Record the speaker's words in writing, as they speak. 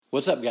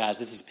What's up, guys?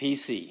 This is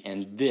PC,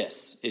 and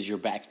this is your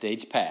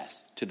backstage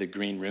pass to the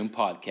Green Room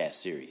podcast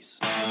series.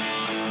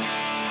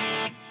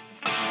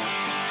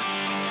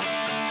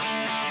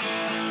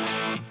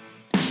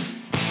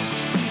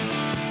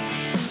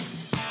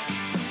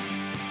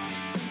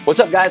 What's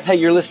up, guys? Hey,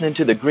 you're listening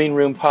to the Green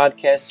Room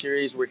podcast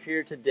series. We're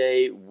here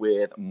today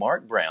with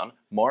Mark Brown.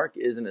 Mark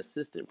is an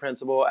assistant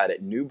principal at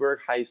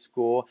Newberg High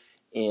School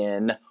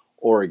in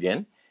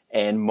Oregon.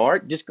 And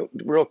Mark, just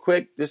real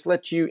quick, just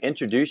let you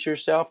introduce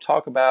yourself,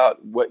 talk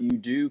about what you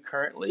do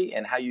currently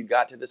and how you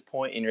got to this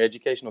point in your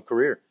educational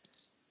career.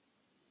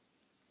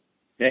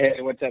 Hey,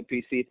 what's up,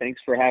 PC?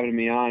 Thanks for having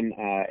me on.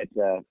 It's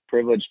a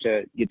privilege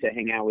to get to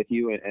hang out with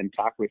you and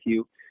talk with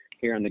you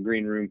here on the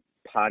Green Room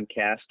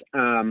podcast.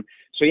 I'm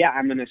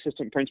an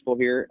assistant principal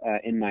here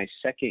in my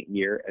second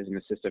year as an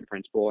assistant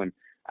principal, and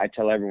I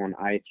tell everyone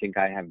I think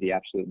I have the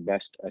absolute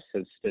best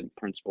assistant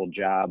principal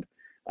job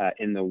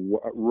in the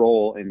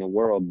role in the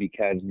world,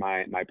 because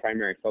my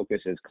primary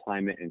focus is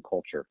climate and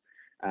culture,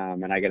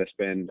 and I got to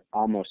spend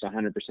almost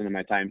 100% of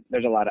my time.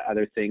 There's a lot of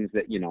other things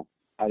that,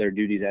 other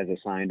duties as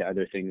assigned,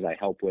 other things I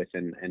help with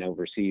and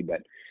oversee,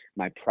 but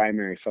my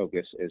primary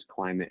focus is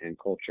climate and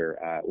culture,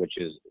 which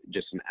is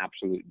just an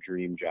absolute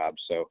dream job.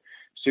 So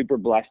super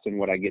blessed in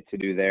what I get to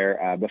do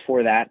there.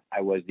 Before that,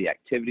 I was the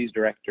activities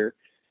director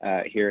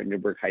here at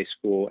Newberg High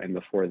School, and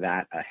before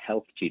that, a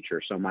health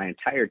teacher. So my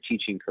entire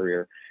teaching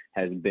career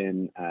has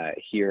been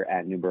here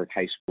at Newberg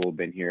High School,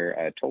 been here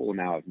a total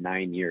now of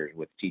 9 years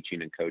with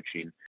teaching and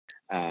coaching.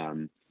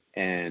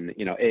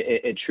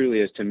 It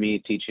truly is, to me,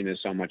 teaching is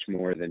so much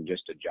more than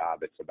just a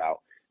job. It's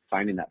about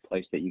finding that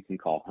place that you can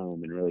call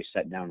home and really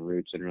set down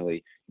roots and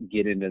really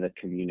get into the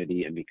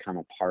community and become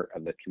a part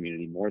of the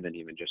community, more than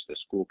even just the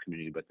school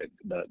community, but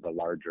the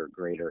larger,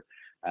 greater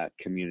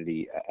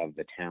community of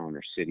the town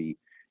or city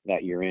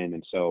that you're in.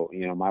 And so,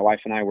 my wife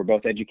and I were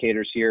both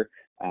educators here.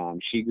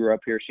 She grew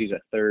up here. She's a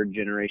third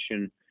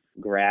generation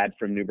grad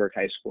from Newberg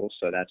High School.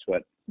 So that's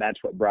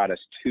what brought us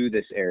to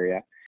this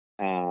area.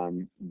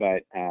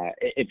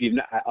 If you've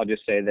not, I'll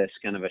just say this,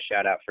 kind of a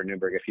shout out for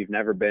Newberg. If you've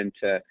never been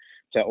to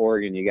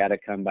Oregon, you got to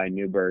come by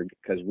Newberg,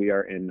 because we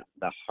are in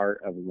the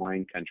heart of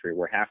wine country.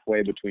 We're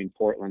halfway between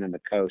Portland and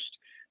the coast.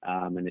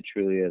 And it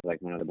truly is like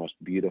one of the most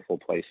beautiful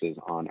places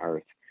on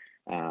earth.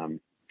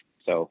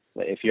 So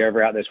if you're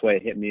ever out this way,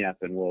 hit me up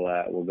and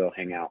we'll go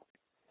hang out.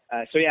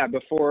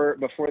 Before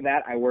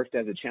that, I worked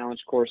as a challenge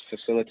course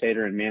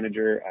facilitator and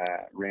manager,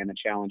 ran a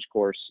challenge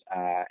course.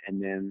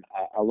 And then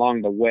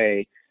along the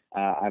way,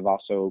 I've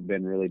also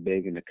been really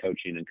big into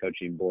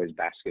coaching boys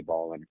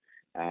basketball, and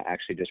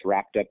actually just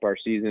wrapped up our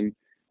season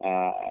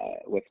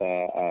with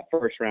a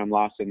first round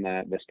loss in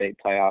the state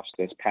playoffs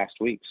this past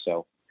week.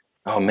 So,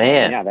 oh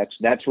man, yeah,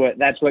 that's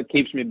what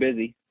keeps me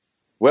busy.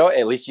 Well,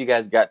 at least you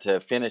guys got to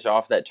finish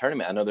off that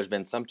tournament. I know there's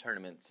been some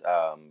tournaments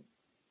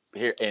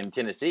here in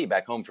Tennessee,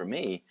 back home for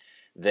me,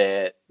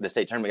 that the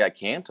state tournament got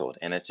canceled,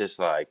 and it's just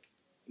like,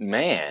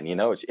 man,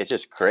 it's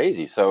just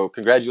crazy. So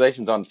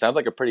congratulations on, sounds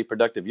like a pretty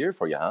productive year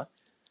for you, huh?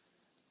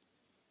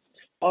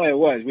 Oh, it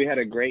was. We had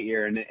a great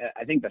year, and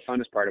I think the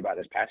funnest part about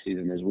this past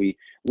season is we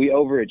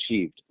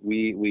overachieved.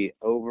 We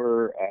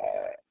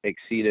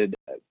exceeded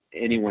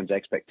anyone's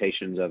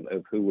expectations of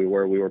who we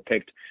were. We were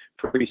picked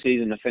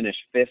preseason to finish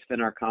 5th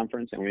in our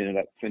conference, and we ended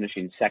up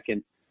finishing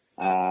 2nd.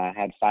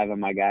 Had 5 of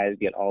my guys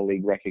get all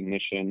league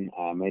recognition,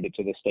 made it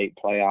to the state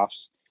playoffs,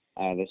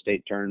 the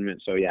state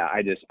tournament. So yeah,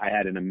 I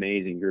had an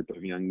amazing group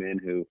of young men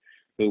who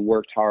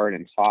worked hard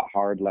and fought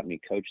hard, let me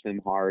coach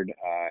them hard,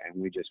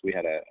 and we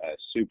had a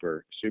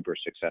super, super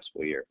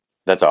successful year.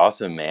 That's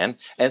awesome, man.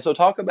 And so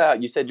talk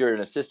about, you said you're an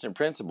assistant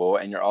principal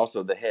and you're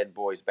also the head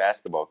boys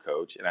basketball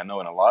coach. And I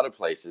know in a lot of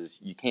places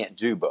you can't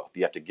do both.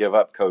 You have to give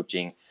up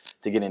coaching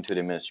to get into the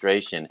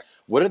administration.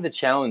 What are the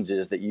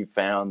challenges that you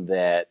found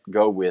that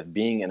go with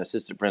being an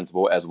assistant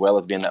principal as well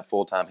as being that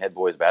full-time head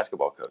boys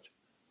basketball coach?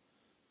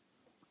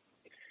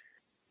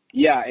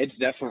 Yeah, it's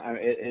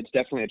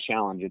definitely a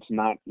challenge. It's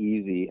not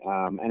easy,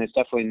 and it's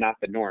definitely not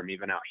the norm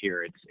even out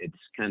here. It's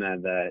kind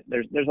of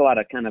there's a lot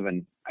of kind of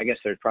I guess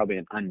there's probably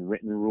an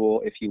unwritten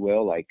rule, if you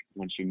will, like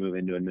once you move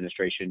into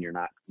administration, you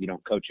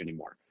don't coach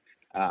anymore.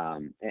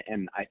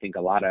 And I think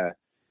a lot of,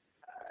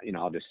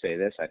 I'll just say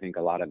this, I think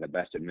a lot of the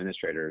best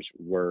administrators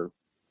were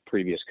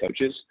previous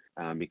coaches,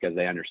 because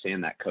they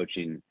understand that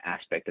coaching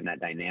aspect and that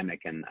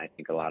dynamic. And I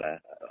think a lot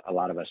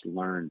of us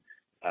learn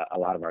a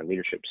lot of our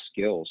leadership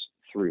skills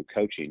through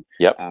coaching.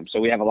 Yep. So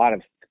we have a lot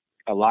of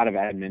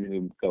admin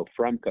who go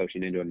from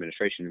coaching into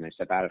administration, and they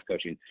step out of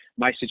coaching.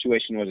 My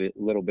situation was a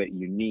little bit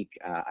unique.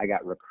 I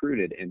got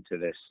recruited into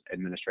this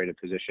administrative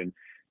position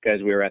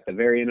because we were at the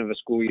very end of a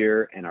school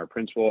year, and our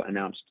principal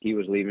announced he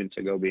was leaving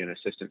to go be an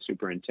assistant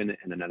superintendent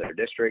in another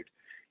district.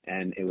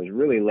 And it was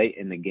really late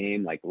in the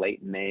game, like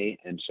late May.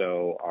 And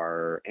so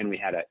we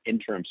had an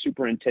interim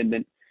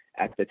superintendent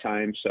at the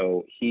time.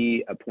 So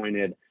he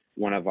appointed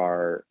one of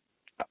our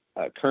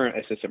current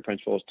assistant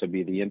principals to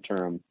be the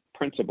interim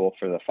principal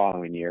for the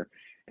following year.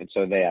 And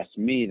so they asked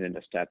me then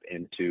to step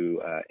into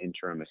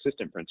interim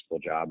assistant principal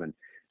job. And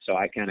so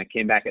I kind of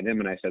came back at them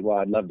and I said, well,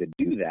 I'd love to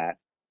do that,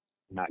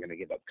 not going to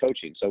give up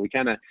coaching. So we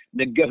kind of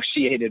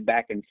negotiated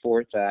back and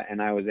forth,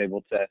 and I was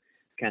able to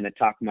kind of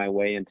talk my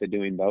way into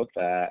doing both.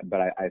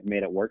 But I've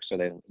made it work. So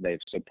they've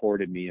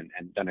supported me and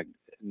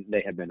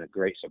they have been a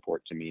great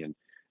support to me and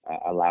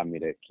allowed me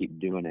to keep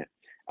doing it.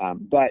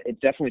 But it's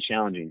definitely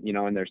challenging,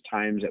 and there's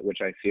times at which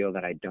I feel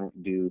that I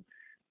don't do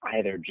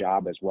either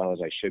job as well as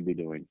I should be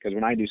doing. Because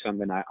when I do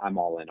something, I'm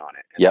all in on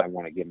it, and Yep. I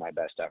want to give my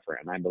best effort.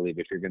 And I believe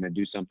if you're going to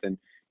do something,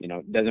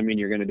 doesn't mean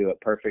you're going to do it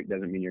perfect,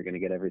 doesn't mean you're going to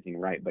get everything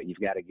right, but you've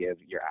got to give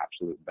your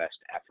absolute best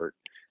effort.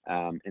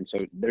 And so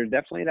there's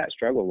definitely that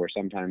struggle where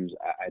sometimes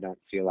I don't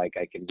feel like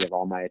I can give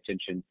all my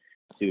attention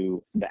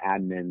to the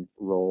admin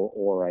role,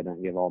 or I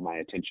don't give all my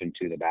attention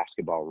to the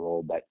basketball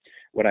role. But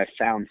what I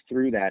found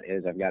through that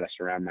is I've got to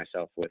surround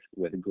myself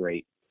with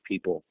great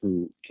people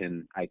who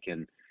I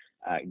can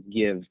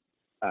give,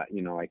 I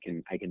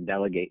can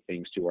delegate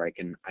things to, where I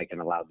can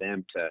allow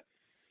them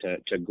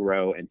to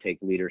grow and take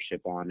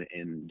leadership on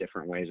in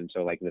different ways. And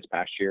so like this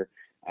past year,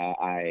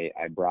 I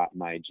brought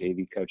my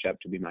JV coach up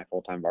to be my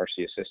full-time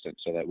varsity assistant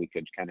so that we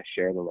could kind of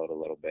share the load a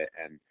little bit.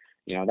 And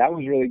that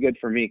was really good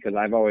for me, because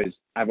I've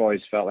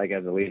always felt like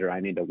as a leader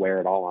I need to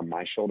wear it all on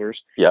my shoulders.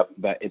 Yep.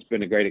 But it's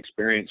been a great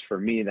experience for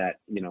me that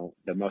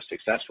the most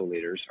successful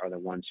leaders are the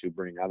ones who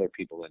bring other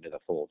people into the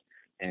fold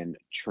and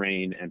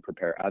train and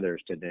prepare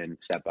others to then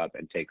step up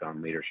and take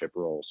on leadership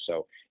roles.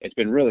 So it's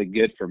been really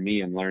good for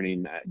me in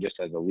learning just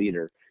as a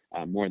leader,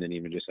 more than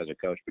even just as a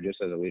coach, but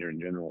just as a leader in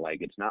general.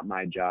 Like, it's not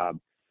my job.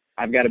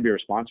 I've got to be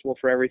responsible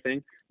for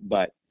everything,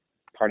 but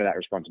part of that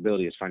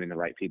responsibility is finding the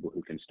right people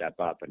who can step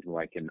up and who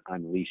I can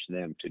unleash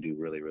them to do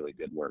really, really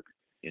good work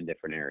in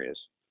different areas.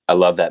 I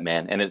love that,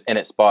 man. And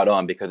it's spot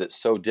on, because it's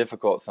so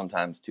difficult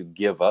sometimes to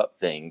give up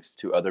things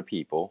to other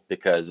people,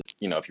 because,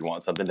 if you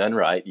want something done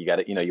right, you got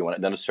to, you want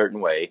it done a certain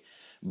way.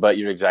 But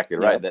you're exactly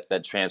right. Yep.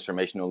 That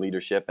transformational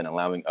leadership and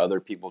allowing other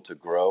people to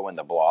grow and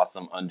to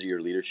blossom under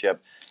your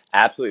leadership.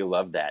 Absolutely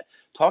love that.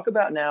 Talk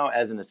about now,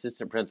 as an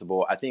assistant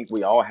principal, I think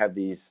we all have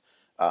these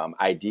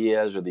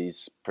ideas or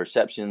these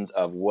perceptions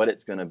of what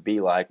it's going to be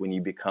like when you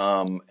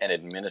become an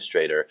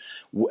administrator.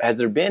 Has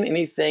there been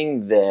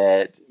anything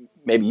that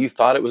maybe you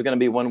thought it was going to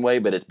be one way,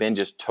 but it's been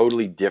just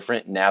totally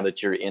different now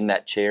that you're in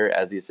that chair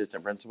as the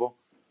assistant principal?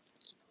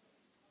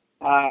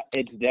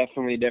 It's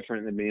definitely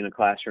different than being a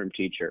classroom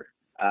teacher.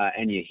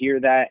 And you hear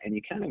that and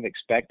you kind of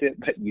expect it,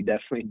 but you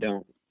definitely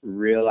don't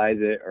realize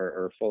it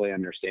or fully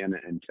understand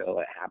it until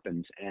it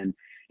happens. And,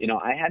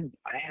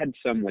 I had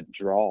some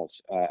withdrawals,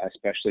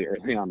 especially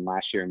early on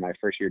last year, in my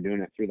first year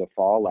doing it through the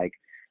fall. Like,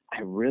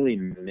 I really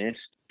missed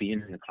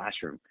being in the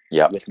classroom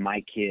Yep. with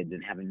my kids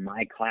and having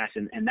my class.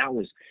 And that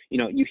was,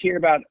 you hear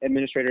about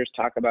administrators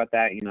talk about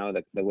that,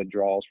 the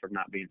withdrawals from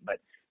not being, but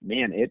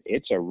man,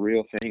 it's a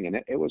real thing. And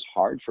it was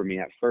hard for me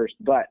at first,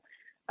 but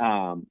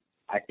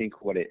I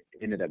think what it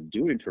ended up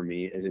doing for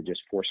me is it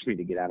just forced me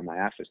to get out of my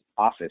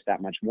office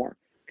that much more,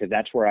 because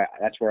that's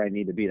where I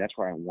need to be. That's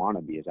where I want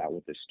to be, is out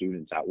with the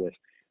students, out with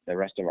the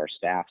rest of our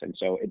staff. And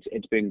so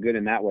it's been good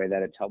in that way,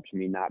 that it's helped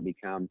me not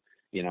become,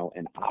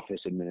 an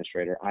office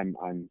administrator. I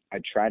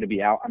try to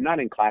be out. I'm not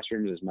in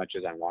classrooms as much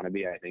as I want to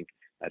be. I think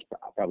that's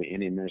probably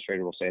any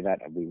administrator will say that.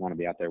 We want to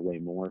be out there way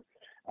more.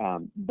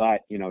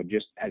 But,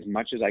 just as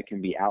much as I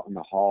can be out in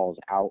the halls,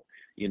 out,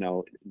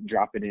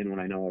 dropping in when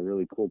I know a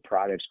really cool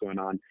project's going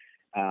on.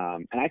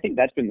 And I think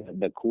that's been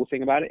the cool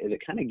thing about it, is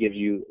it kind of gives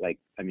you, like,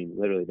 I mean,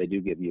 literally they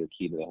do give you a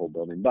key to the whole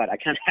building, but I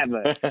kind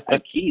of have a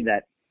key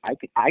that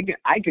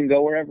I can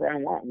go wherever I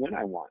want, when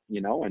I want,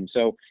 and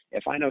so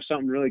if I know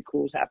something really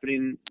cool is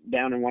happening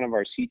down in one of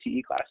our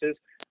CTE classes,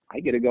 I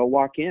get to go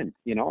walk in,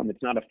 and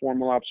it's not a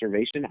formal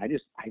observation.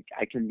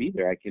 I can be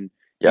there. I can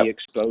Yep. be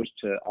exposed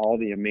to all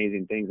the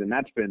amazing things. And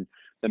that's been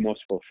the most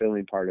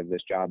fulfilling part of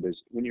this job, is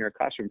when you're a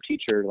classroom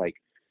teacher, like,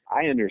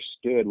 I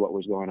understood what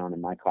was going on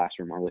in my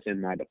classroom or within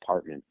my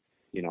department,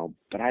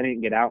 but I didn't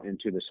get out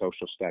into the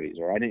social studies,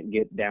 or I didn't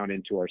get down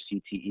into our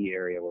CTE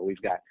area where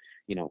we've got,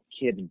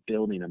 kids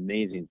building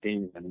amazing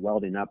things and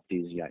welding up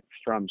these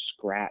from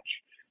scratch,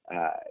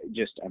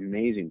 just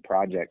amazing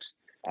projects.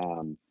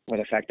 Or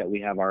the fact that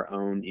we have our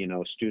own,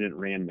 student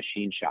ran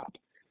machine shop,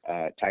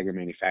 Tiger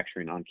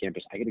Manufacturing on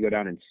campus. I get to go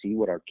down and see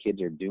what our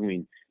kids are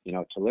doing,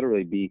 to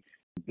literally be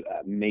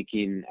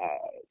making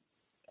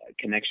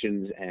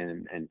connections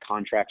and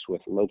contracts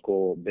with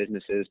local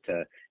businesses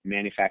to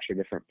manufacture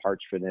different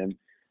parts for them.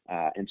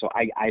 And so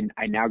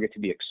I now get to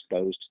be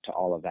exposed to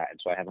all of that. And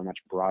so I have a much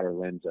broader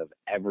lens of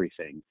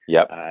everything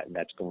Yep.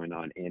 that's going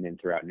on in and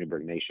throughout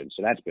Newberg Nation.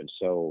 So that's been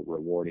so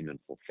rewarding and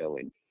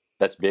fulfilling.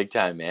 That's big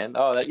time, man.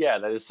 Oh,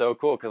 that is so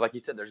cool. Because like you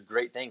said, there's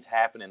great things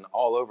happening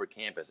all over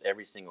campus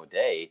every single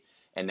day.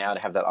 And now to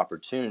have that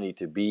opportunity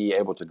to be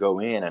able to go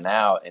in and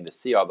out and to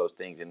see all those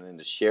things and then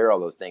to share all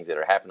those things that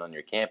are happening on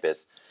your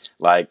campus,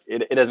 like,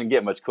 it doesn't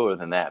get much cooler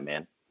than that,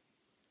 man.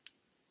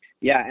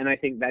 Yeah, and I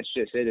think that's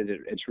just it.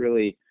 It's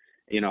really,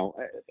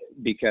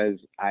 because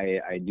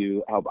I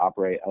do help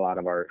operate a lot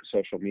of our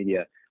social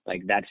media.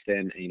 Like, that's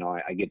then,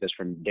 I get this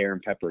from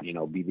Darren Pepper,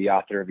 be the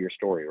author of your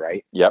story,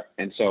 right? Yep.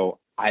 And so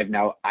I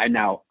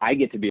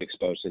get to be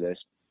exposed to this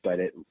but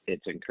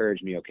it's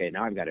encouraged me. Okay,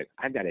 now I've got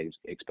to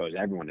expose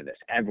everyone to this.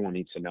 Everyone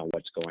needs to know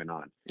what's going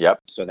on,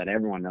 Yep. so that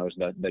everyone knows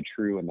the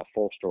true and the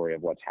full story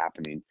of what's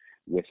happening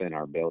within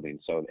our building.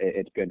 So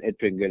it's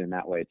been good in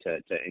that way to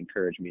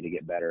encourage me to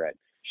get better at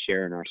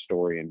sharing our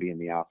story and being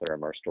the author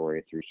of our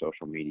story through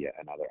social media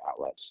and other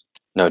outlets.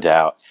 No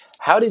doubt.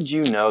 How did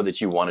you know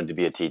that you wanted to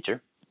be a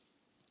teacher?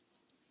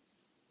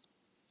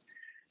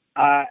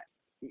 Uh,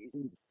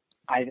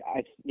 I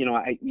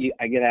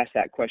get asked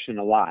that question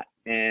a lot,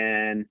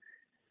 and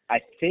I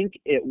think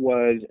it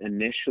was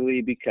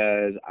initially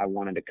because I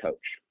wanted to coach.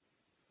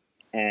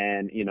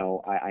 And,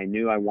 I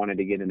knew I wanted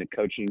to get into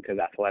coaching because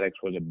athletics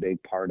was a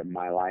big part of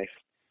my life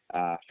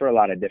for a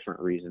lot of different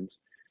reasons.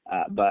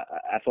 But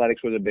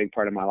athletics was a big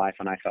part of my life,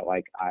 and I felt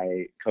like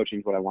coaching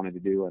is what I wanted to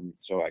do. And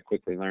so I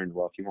quickly learned,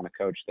 well, if you want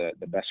to coach,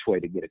 the best way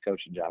to get a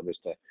coaching job is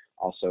to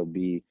also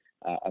be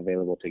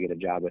available to get a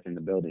job within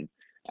the building.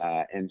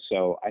 And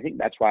so I think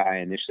that's why I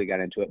initially got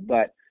into it.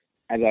 But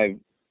as I've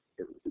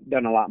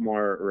done a lot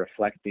more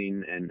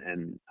reflecting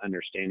and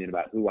understanding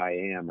about who I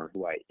am, or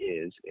who I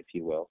is, if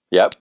you will,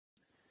 Yep.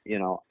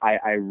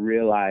 I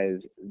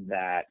realized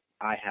that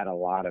I had a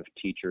lot of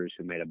teachers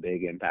who made a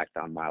big impact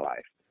on my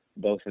life,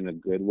 both in a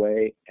good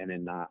way and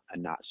in a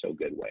not so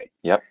good way.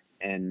 Yep.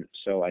 And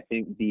so I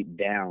think deep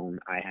down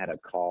I had a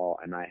call,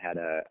 and I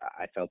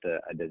felt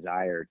a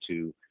desire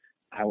to,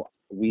 how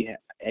we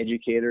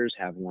educators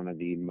have one of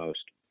the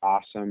most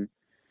awesome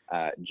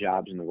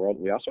jobs in the world.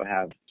 We also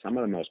have some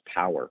of the most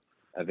power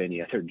of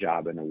any other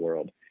job in the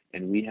world.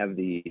 And we have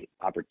the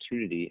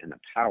opportunity and the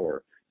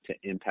power to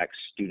impact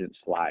students'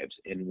 lives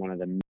in one of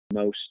the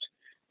most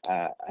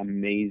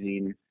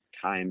amazing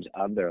times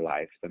of their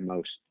life, the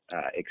most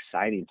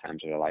exciting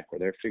times of their life, where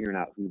they're figuring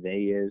out who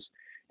they is.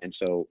 And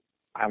so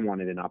I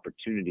wanted an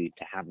opportunity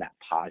to have that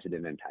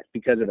positive impact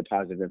because of the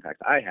positive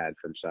impact I had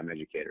from some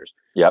educators,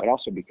 Yep. but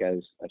also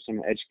because of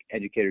some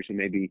educators who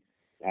maybe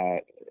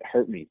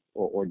hurt me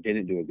or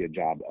didn't do a good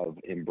job of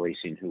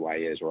embracing who I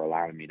is or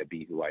allowing me to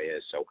be who I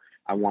is. So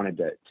I wanted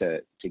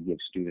to give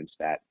students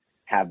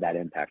have that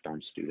impact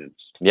on students.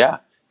 Yeah.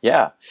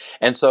 Yeah.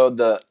 And so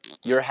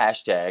your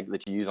hashtag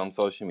that you use on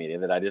social media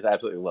that I just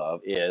absolutely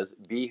love is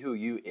Be Who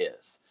You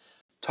Is.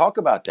 Talk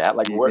about that.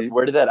 Like,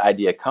 where did that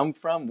idea come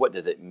from? What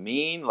does it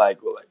mean? Like,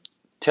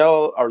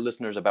 tell our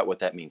listeners about what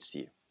that means to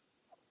you.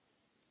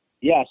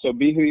 Yeah, so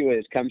Be Who You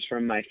Is comes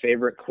from my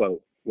favorite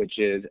quote, which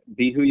is,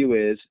 be who you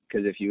is,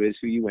 because if you is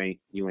who you ain't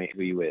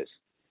who you is.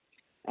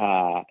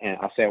 And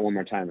I'll say it one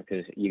more time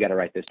because you got to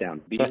write this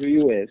down. Be who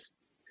you is,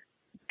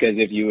 because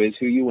if you is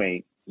who you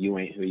ain't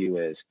who you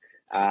is.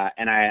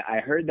 And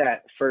I heard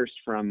that first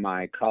from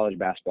my college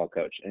basketball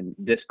coach. And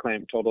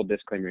total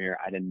disclaimer here,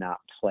 I did not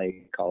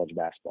play college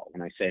basketball.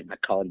 When I say my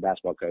college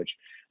basketball coach,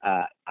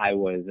 I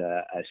was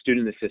a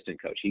student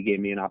assistant coach. He gave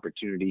me an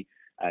opportunity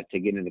to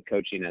get into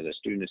coaching as a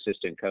student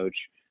assistant coach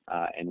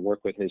and work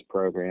with his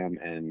program.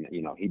 And,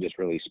 he just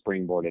really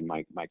springboarded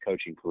my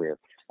coaching career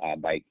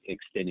by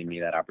extending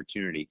me that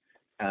opportunity.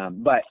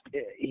 But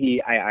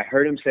I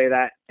heard him say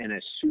that, and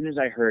as soon as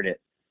I heard it,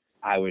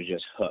 I was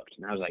just hooked.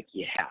 And I was like,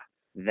 yeah,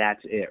 that's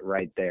it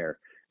right there.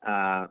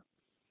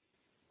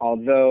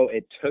 Although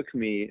it took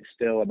me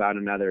still about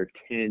another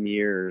 10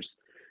 years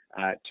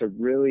to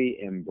really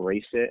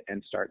embrace it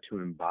and start to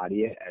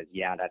embody it as,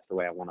 yeah, that's the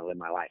way I want to live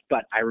my life.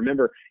 But I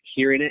remember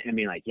hearing it and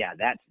being like, yeah,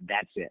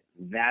 that's it.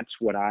 That's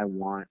what I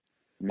want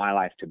my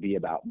life to be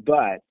about.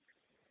 But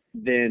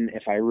then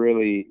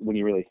when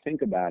you really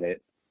think about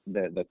it,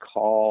 the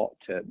call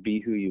to be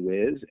who you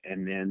is,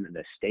 and then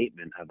the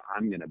statement of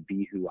I'm going to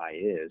be who I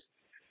is,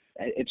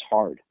 it's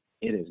hard.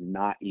 It is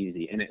not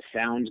easy. And it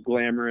sounds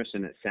glamorous,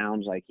 and it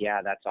sounds like,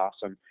 yeah, that's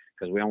awesome,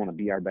 because we all want to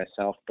be our best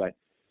self. But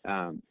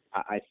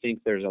I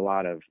think there's a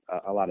lot of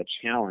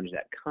challenge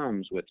that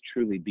comes with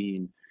truly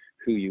being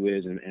who you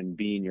is and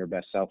being your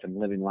best self and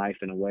living life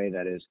in a way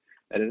that is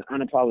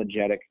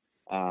unapologetic,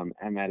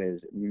 and that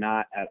is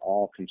not at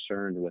all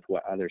concerned with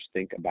what others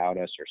think about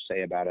us or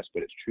say about us,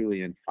 but it's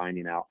truly in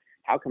finding out,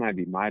 how can I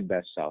be my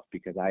best self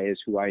because I is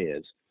who I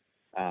is,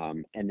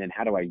 and then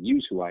how do I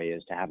use who I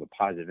is to have a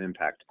positive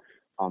impact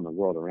on the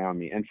world around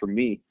me. And for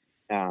me,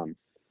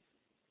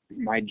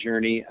 my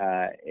journey,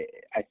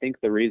 I think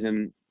the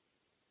reason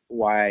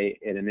why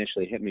it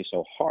initially hit me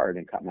so hard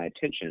and caught my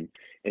attention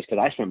is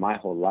because I spent my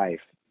whole life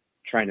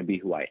trying to be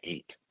who I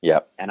ain't.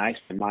 Yep. And I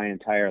spent my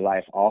entire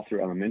life, all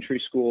through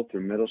elementary school,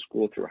 through middle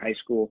school, through high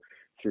school,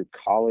 through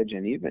college,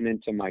 and even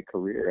into my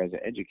career as an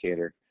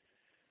educator,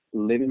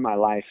 living my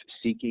life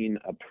seeking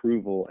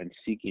approval and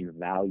seeking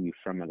value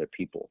from other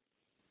people.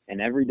 And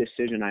every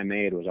decision I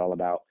made was all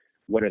about,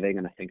 what are they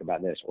going to think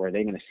about this? Or are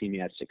they going to see me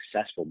as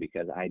successful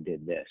because I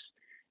did this?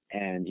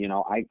 And,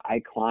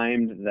 I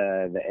climbed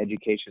the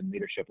education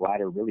leadership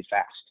ladder really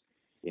fast.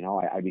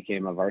 I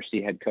became a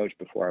varsity head coach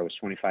before I was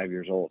 25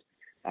 years old.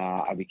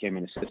 I became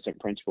an assistant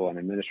principal and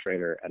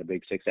administrator at a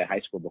big 6A high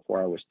school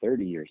before I was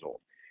 30 years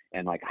old.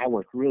 And I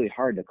worked really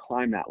hard to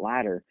climb that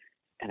ladder,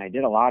 and I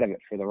did a lot of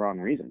it for the wrong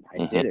reason.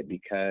 I did it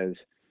because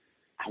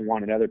I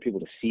wanted other people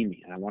to see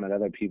me, and I wanted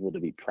other people to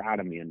be proud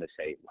of me and to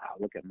say, wow,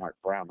 look at Mark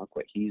Brown, look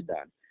what he's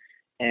done.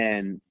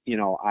 And,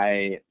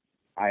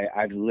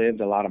 I've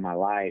lived a lot of my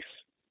life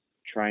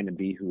trying to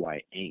be who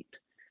I ain't.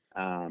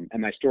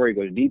 And my story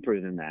goes deeper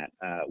than that,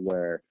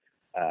 where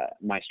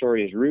my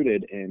story is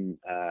rooted in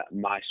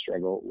my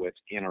struggle with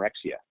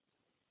anorexia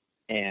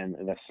and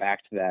the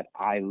fact that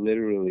I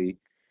literally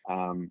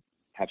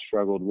have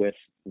struggled with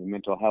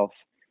mental health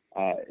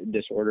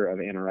disorder of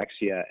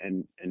anorexia,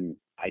 and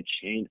I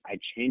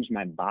changed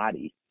my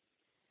body.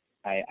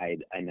 I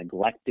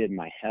neglected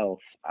my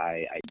health.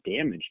 I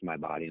damaged my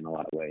body in a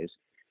lot of ways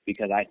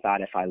because I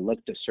thought if I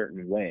looked a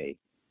certain way,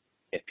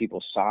 if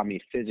people saw me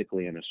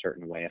physically in a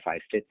certain way, if I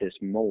fit this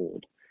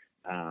mold,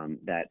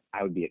 that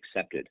I would be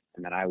accepted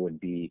and that I would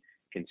be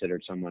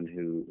considered someone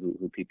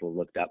who people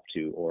looked up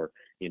to, or,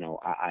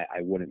 I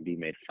wouldn't be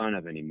made fun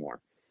of anymore.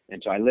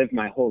 And so I lived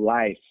my whole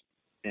life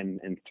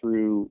and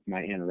through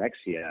my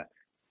anorexia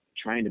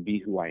trying to be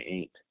who I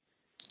ain't.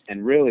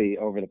 And really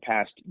over the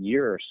past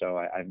year or so,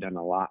 I've done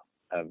a lot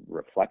of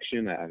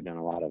reflection. I've done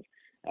a lot of,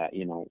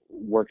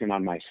 working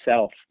on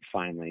myself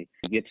finally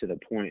to get to the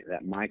point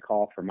that my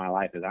call for my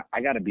life is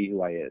I got to be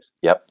who I is.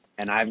 Yep.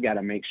 And I've got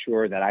to make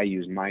sure that I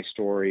use my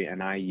story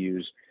and I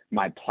use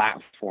my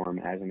platform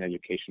as an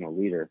educational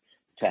leader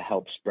to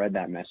help spread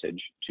that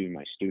message to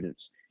my students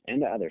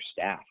and to other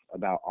staff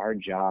about our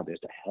job is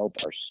to help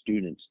our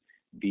students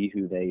be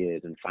who they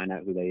is and find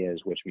out who they is,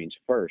 which means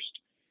first,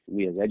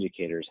 we as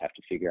educators have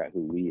to figure out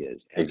who we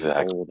is and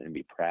Exactly. be bold and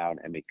be proud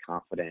and be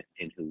confident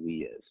in who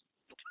we is.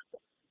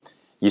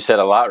 You said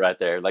a lot right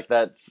there. Like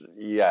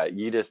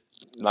you just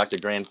knocked a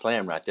grand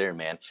slam right there,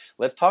 man.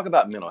 Let's talk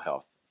about mental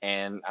health.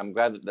 And I'm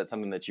glad that that's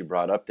something that you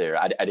brought up there.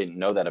 I didn't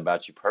know that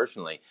about you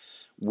personally.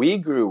 We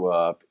grew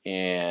up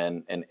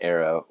in an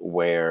era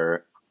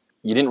where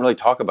you didn't really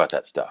talk about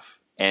that stuff.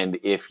 And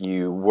if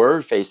you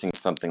were facing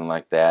something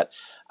like that,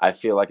 I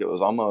feel like it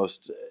was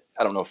almost,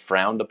 I don't know if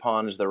frowned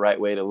upon is the right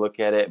way to look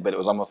at it, but it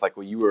was almost like,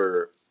 well, you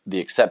were the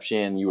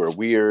exception, you were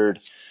weird,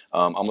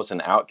 almost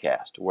an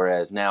outcast.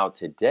 Whereas now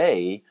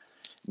today,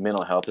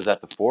 mental health is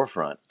at the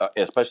forefront,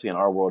 especially in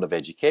our world of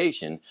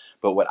education.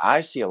 But what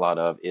I see a lot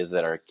of is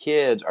that our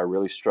kids are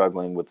really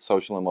struggling with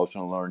social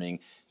emotional learning,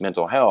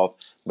 mental health.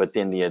 But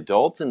then the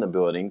adults in the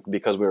building,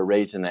 because we were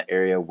raised in that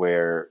area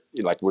where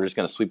like we're just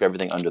going to sweep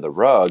everything under the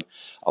rug,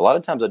 a lot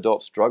of times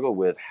adults struggle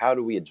with how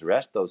do we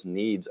address those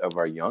needs of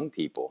our young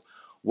people.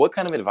 What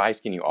kind of advice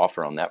can you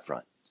offer on that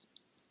front?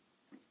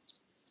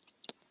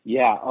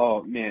 Yeah.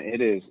 Oh man,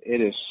 it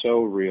is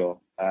so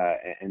real,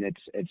 and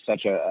it's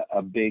such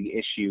a big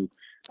issue.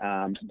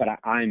 But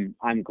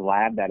I'm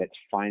glad that it's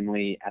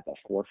finally at the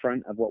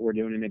forefront of what we're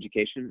doing in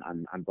education.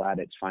 I'm glad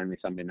it's finally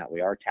something that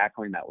we are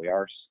tackling, that we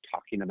are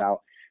talking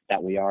about,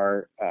 that we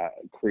are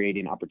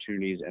creating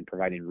opportunities and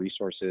providing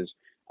resources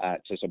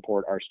to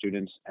support our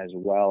students as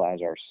well as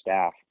our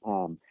staff.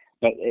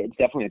 But it's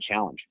definitely a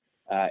challenge.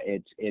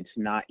 It's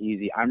not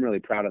easy. I'm really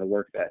proud of the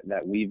work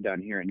that we've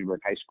done here at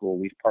Newberg High School.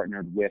 We've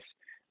partnered with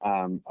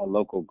a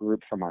local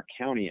group from our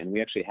county, and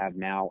we actually have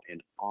now an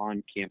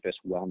on-campus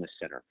wellness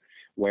center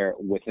where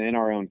within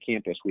our own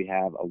campus we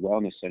have a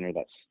wellness center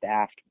that's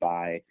staffed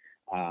by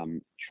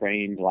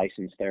trained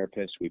licensed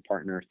therapists. We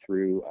partner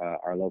through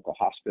our local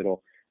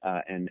hospital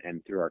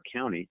and through our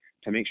county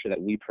to make sure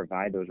that we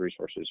provide those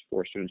resources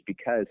for students,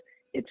 because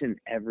it's an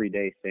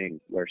everyday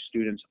thing where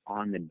students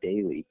on the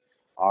daily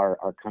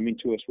are coming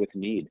to us with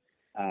need.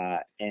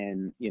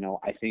 And,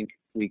 I think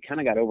we kind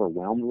of got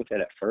overwhelmed with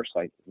it at first.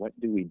 Like, what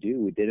do? We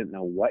didn't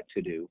know what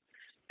to do.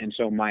 And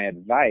so my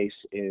advice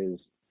is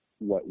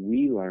what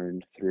we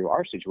learned through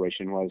our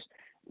situation was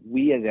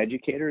we as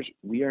educators,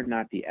 we are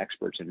not the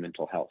experts in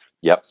mental health.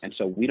 Yep. And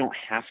so we don't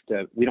have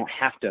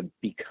to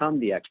become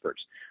the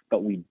experts,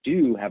 but we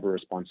do have a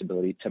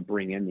responsibility to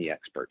bring in the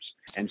experts.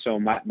 And so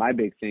my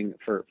big thing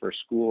for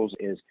schools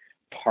is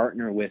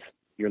partner with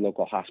your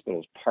local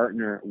hospitals,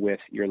 partner with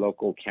your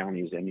local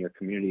counties and your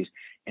communities,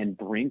 and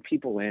bring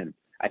people in.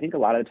 I think a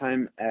lot of the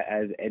time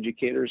as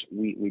educators,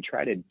 we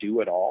try to do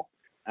it all.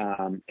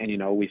 And,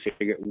 we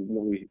figure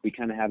we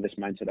kind of have this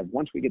mindset of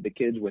once we get the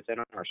kids within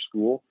our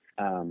school,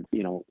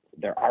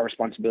 they're our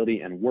responsibility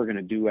and we're going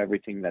to do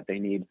everything that they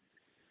need,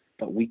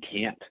 but we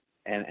can't.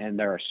 And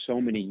there are so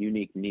many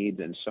unique needs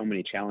and so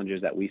many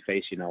challenges that we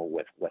face,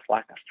 with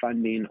lack of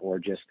funding or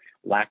just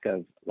lack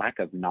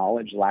of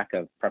knowledge, lack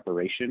of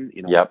preparation.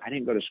 Yep. I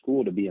didn't go to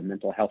school to be a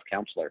mental health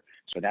counselor,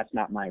 so that's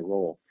not my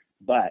role.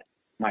 But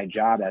my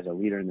job as a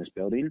leader in this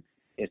building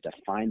is to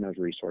find those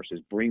resources,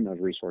 bring those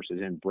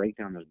resources in, break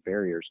down those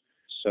barriers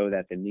so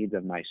that the needs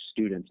of my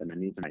students and the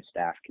needs of my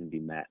staff can be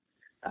met.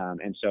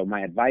 And so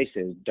my advice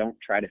is don't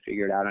try to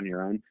figure it out on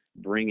your own.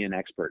 Bring in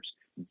experts.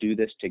 Do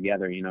this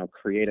together,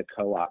 create a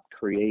co-op,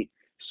 create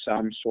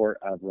some sort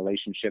of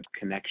relationship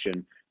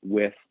connection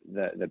with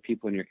the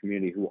people in your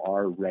community who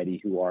are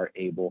ready, who are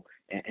able,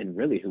 and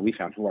really who we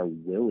found who are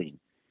willing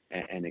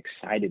and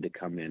excited to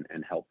come in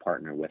and help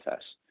partner with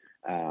us.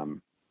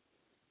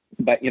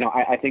 But,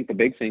 I think the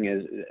big thing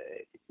is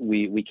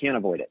we can't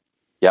avoid it.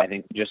 Yep. I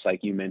think just like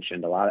you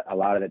mentioned, a lot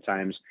of the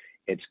times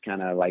it's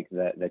kind of like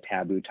the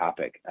taboo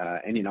topic.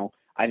 And,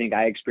 I think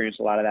I experienced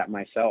a lot of that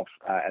myself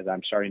as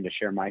I'm starting to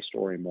share my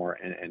story more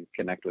and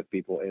connect with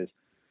people. Is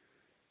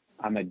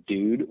I'm a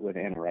dude with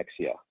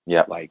anorexia.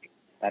 Yep. Like,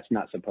 that's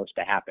not supposed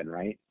to happen,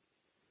 right?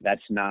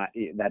 That's not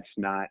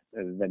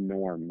the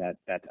norm.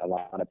 That a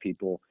lot of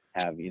people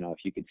have. If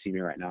you could see me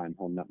right now, I'm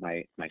holding up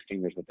my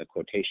fingers with the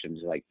quotations.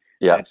 Like,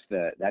 Yep.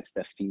 that's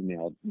the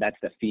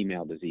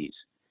female disease.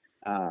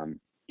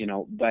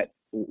 But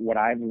what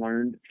I've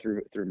learned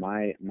through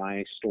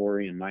my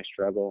story and my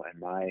struggle and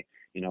my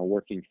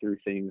working through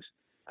things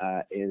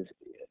is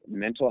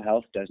mental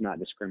health does not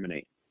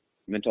discriminate.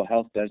 Mental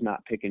health does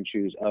not pick and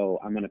choose. Oh,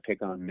 I'm going to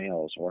pick on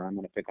males, or I'm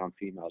going to pick on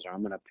females, or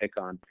I'm going to pick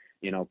on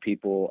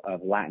people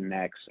of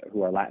Latinx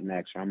who are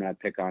Latinx, or I'm going to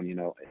pick on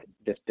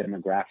this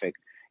demographic.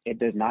 It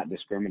does not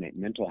discriminate.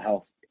 Mental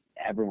health,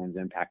 everyone's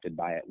impacted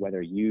by it,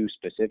 whether you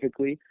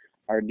specifically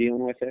are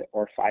dealing with it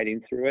or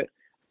fighting through it,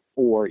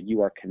 or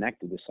you are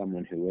connected to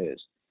someone who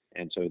is.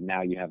 And so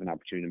now you have an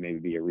opportunity to maybe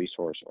be a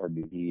resource or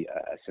be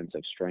a sense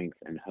of strength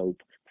and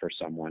hope for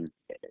someone.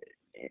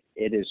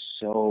 It is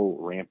so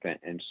rampant,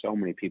 and so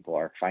many people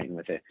are fighting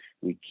with it.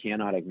 We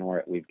cannot ignore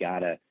it. We've got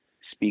to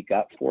speak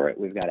up for it.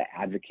 We've got to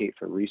advocate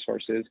for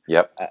resources.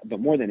 Yep. But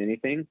more than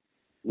anything,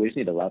 we just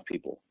need to love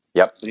people.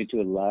 Yep. We need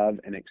to love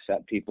and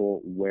accept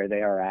people where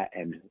they are at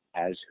and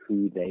as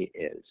who they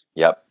is.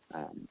 Yep.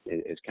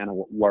 It's kind of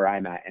where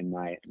I'm at in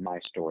my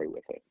story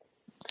with it.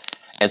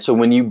 And so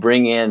when you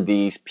bring in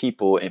these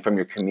people from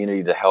your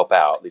community to help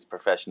out, these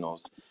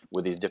professionals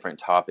with these different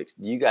topics,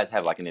 do you guys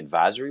have like an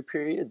advisory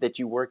period that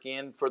you work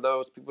in for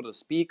those people to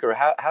speak, or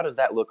how does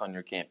that look on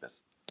your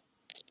campus?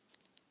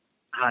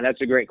 That's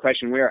a great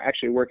question. We are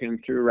actually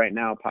working through right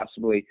now,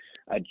 possibly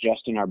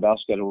adjusting our bell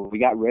schedule. We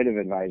got rid of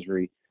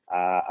advisory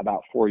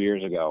about 4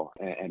 years ago,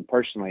 and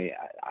personally,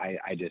 I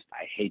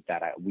hate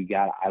that.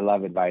 I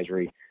love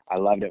advisory. I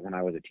loved it when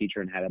I was a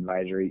teacher and had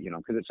advisory,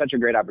 because it's such a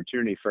great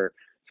opportunity for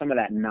some of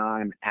that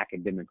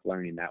non-academic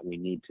learning that we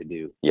need to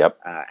do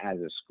as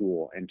a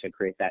school, and to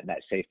create that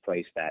safe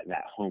place,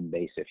 that home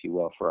base, if you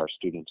will, for our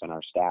students and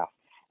our staff.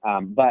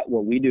 But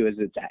what we do is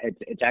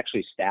it's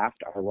actually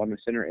staffed. Our wellness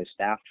center is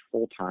staffed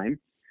full time,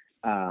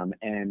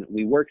 and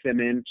we work them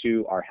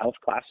into our health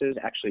classes.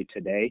 Actually,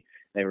 today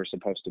they were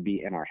supposed to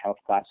be in our health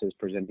classes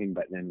presenting,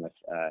 but then with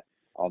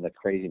all the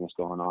craziness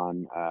going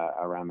on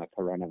around the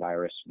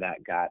coronavirus,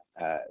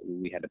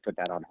 we had to put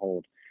that on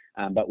hold.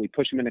 But we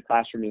push them in the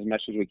classroom as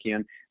much as we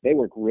can. They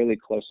work really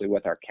closely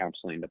with our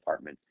counseling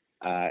department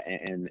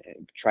and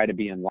try to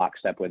be in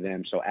lockstep with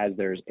them. So if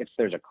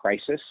there's a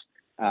crisis,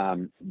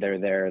 they're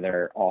there,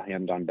 they're all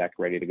hands on deck,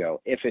 ready to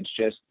go. If it's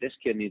just this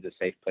kid needs a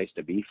safe place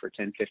to be for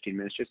 10, 15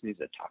 minutes, just needs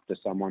to talk to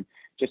someone,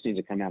 just needs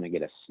to come down and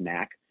get a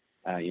snack,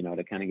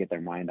 to kind of get their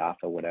mind off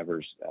of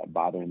whatever's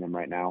bothering them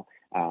right now.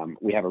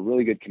 We have a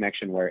really good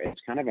connection where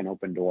it's kind of an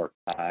open door.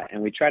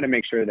 And we try to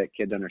make sure that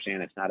kids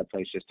understand it's not a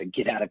place just to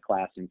get out of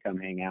class and come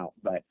hang out,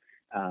 but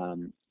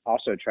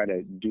also try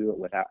to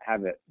do it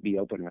have it be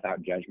open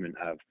without judgment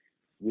of,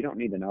 we don't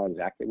need to know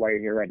exactly why you're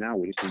here right now.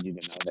 We just need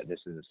you to know that this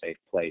is a safe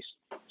place.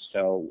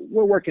 So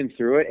we're working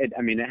through it.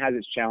 It has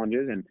its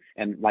challenges,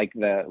 and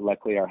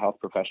luckily our health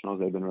professionals,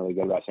 they've been really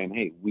good about saying,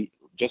 hey, we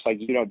just like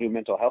you don't do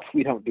mental health,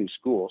 we don't do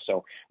school.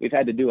 So we've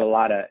had to do a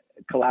lot of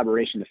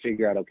collaboration to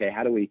figure out, okay,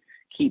 how do we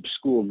keep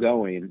school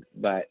going,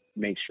 but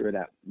make sure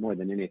that more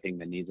than anything,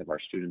 the needs of our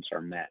students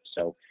are met.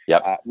 So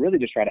really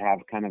just try to have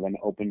kind of an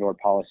open door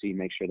policy,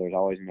 make sure there's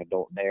always an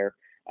adult there.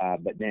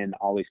 But then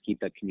always keep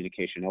that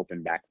communication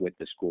open back with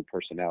the school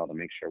personnel to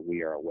make sure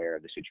we are aware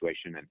of the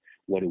situation and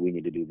what do we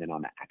need to do then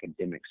on the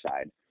academic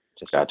side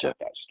to support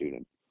that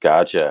student.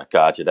 Gotcha.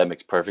 That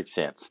makes perfect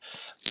sense.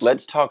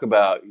 Let's talk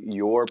about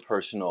your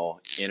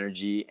personal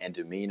energy and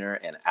demeanor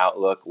and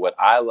outlook. What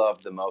I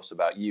love the most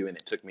about you, and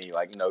it took me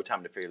like no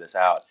time to figure this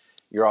out,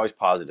 you're always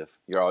positive.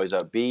 You're always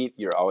upbeat.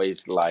 You're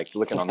always like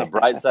looking on the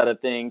bright side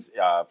of things.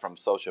 From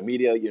social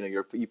media,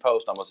 you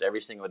post almost every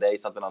single day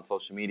something on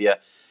social media.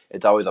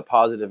 It's always a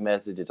positive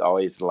message. It's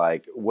always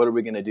like, what are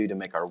we going to do to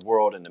make our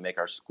world and to make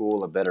our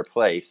school a better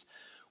place?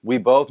 We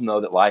both know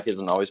that life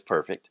isn't always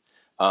perfect.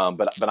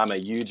 But I'm a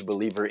huge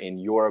believer in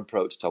your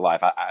approach to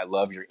life. I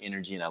love your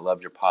energy and I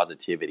love your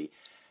positivity.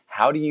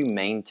 How do you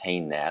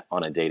maintain that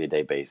on a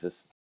day-to-day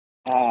basis?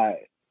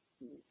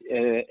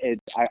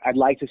 I'd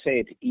like to say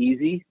it's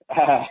easy,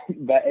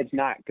 but it's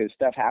not, because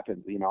stuff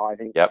happens. I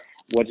think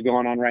what's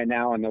going on right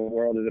now in the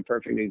world is a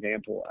perfect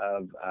example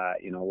of,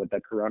 with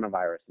the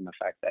coronavirus and the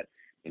fact that,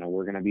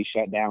 we're going to be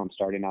shut down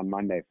starting on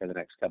Monday for the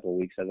next couple of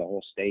weeks as a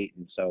whole state.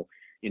 And so,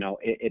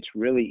 it's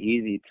really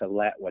easy to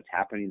let what's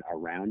happening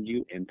around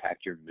you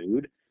impact your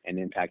mood and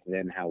impact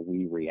then how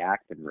we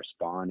react and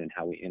respond and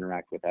how we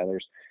interact with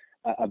others.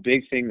 A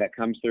big thing that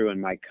comes through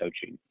in my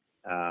coaching,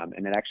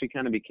 and it actually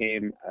kind of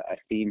became a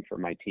theme for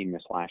my team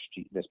this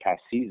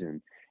past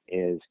season,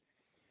 is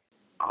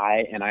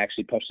I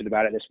actually posted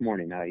about it this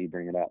morning, now that you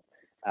bring it up,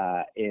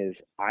 is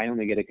I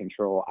only get to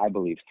control, I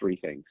believe, three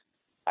things.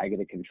 I get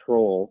to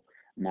control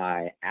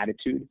my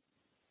attitude,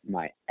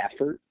 my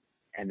effort,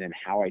 and then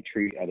how I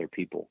treat other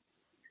people.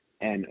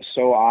 And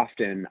so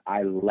often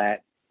I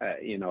let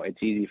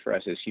it's easy for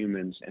us as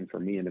humans and for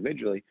me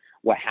individually,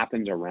 what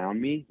happens around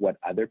me, what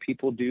other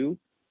people do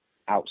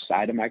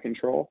outside of my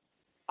control,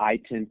 I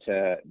tend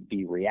to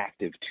be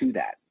reactive to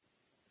that.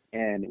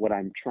 And what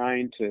I'm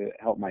trying to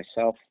help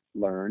myself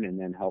learn and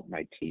then help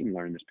my team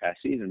learn this past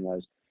season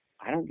was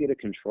I don't get to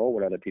control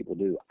what other people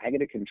do. I get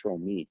to control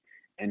me.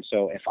 And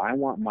so if I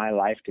want my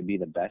life to be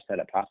the best that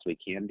it possibly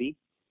can be,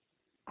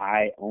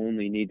 I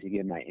only need to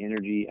give my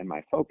energy and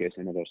my focus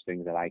into those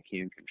things that I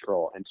can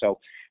control. And so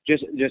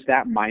just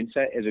that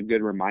mindset is a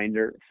good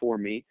reminder for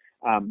me.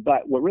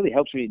 But what really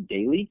helps me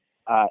daily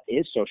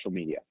is social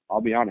media.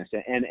 I'll be honest.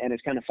 And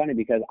it's kind of funny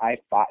because I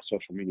fought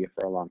social media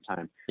for a long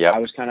time. Yeah. I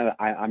was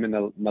I'm in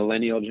the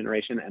millennial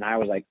generation, and I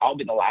was like, I'll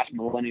be the last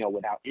millennial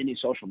without any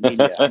social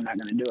media. I'm not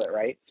going to do it,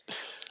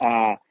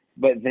 right?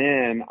 But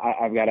then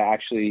I've got to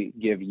actually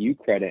give you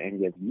credit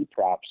and give you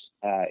props.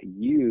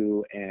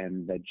 You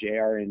and the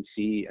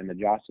JRNC and the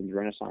Jostens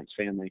Renaissance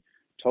family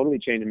totally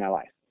changed my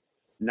life,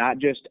 not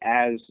just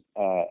as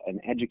an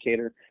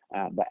educator,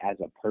 but as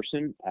a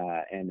person,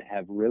 and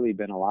have really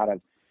been a lot of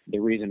the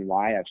reason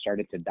why I've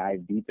started to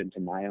dive deep into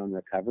my own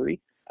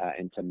recovery,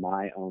 into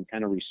my own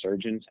kind of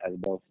resurgence as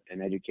both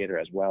an educator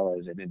as well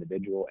as an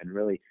individual, and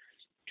really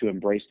to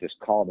embrace this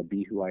call to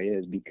be who I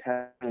is,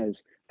 because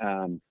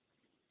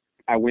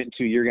I went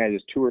to your guys'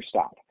 tour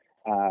stop,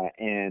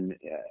 and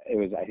it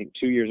was, I think,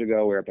 2 years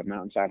ago. We were up at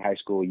Mountainside High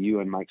School. You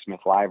and Mike Smith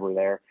Live were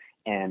there,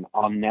 and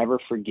I'll never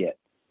forget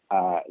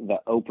the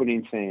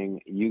opening thing.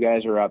 You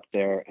guys are up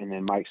there, and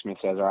then Mike Smith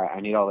says, all right,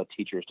 I need all the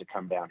teachers to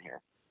come down here.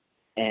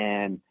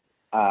 And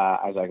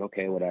I was like,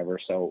 okay, whatever.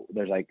 So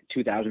there's like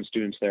 2,000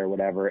 students there,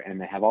 whatever, and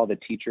they have all the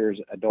teachers,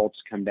 adults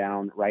come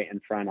down right in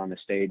front on the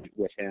stage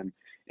with him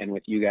and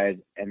with you guys,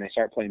 and they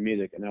start playing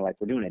music, and they're like,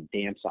 we're doing a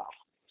dance-off.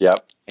 Yep.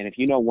 And if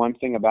you know one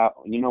thing about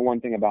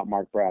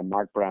Mark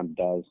Brown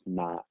does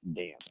not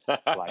dance.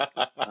 Like,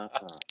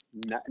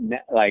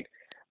 like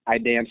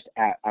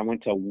I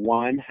went to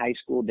one high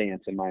school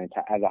dance as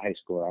a high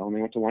schooler. I only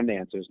went to one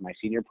dance. It was my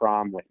senior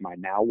prom with my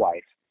now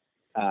wife.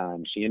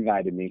 She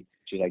invited me.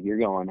 She's like, you're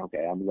going.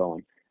 Okay, I'm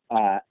going.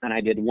 And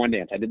I did one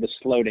dance. I did the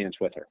slow dance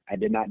with her. I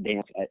did not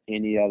dance at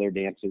any other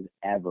dances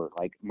ever.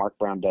 Like Mark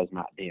Brown does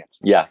not dance.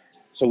 Yeah.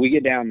 So we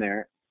get down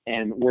there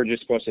and we're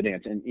just supposed to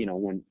dance. And,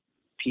 when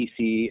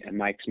PC and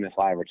Mike Smith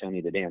Live are telling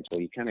you to dance,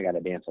 well, you kind of got to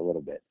dance a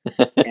little bit.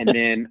 And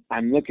then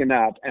I'm looking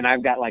up, and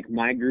I've got like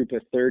my group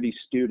of 30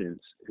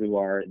 students who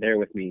are there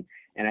with me.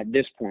 And at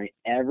this point,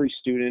 every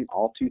student,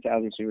 all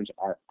 2,000 students,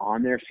 are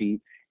on their feet,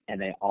 and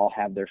they all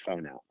have their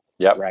phone out.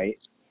 Yep. Right?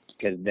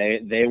 Because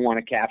they want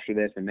to capture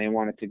this, and they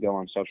want it to go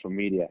on social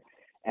media.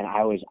 And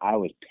I was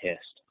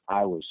pissed.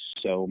 I was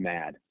so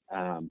mad.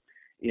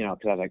 Because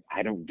I was like,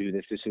 I don't do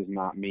this. This is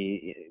not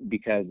me.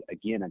 Because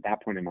again, at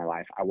that point in my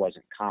life, I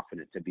wasn't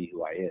confident to be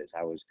who I is.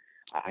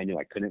 I knew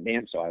I couldn't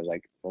dance. So I was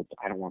like, well,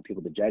 I don't want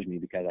people to judge me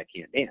because I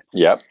can't dance.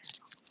 Yep.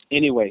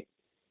 Anyway,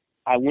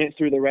 I went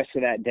through the rest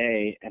of that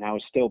day, and I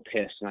was still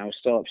pissed, and I was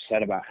still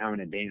upset about having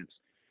to dance.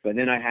 But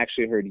then I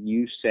actually heard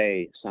you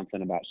say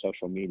something about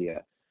social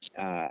media,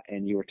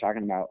 and you were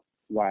talking about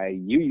why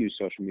you use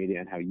social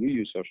media and how you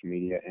use social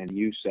media. And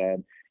you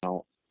said,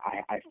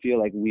 I feel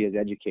like we as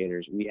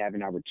educators, we have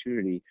an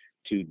opportunity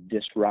to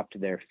disrupt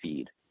their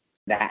feed.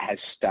 That has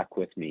stuck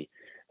with me.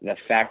 The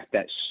fact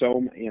that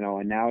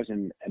and now as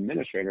an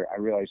administrator, I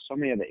realize so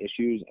many of the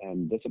issues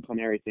and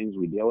disciplinary things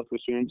we deal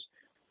with students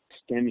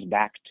stems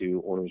back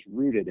to or is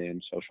rooted in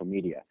social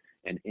media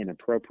and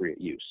inappropriate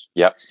use.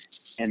 Yep.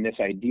 And this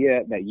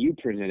idea that you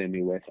presented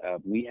me with,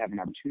 we have an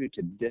opportunity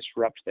to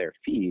disrupt their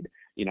feed,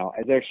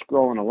 as they're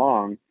scrolling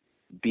along,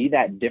 be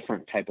that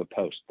different type of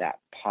post, that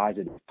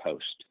positive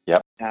post.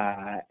 Yep.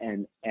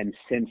 And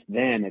since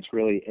then, it's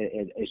really,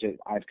 it's just,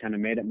 I've kind of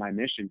made it my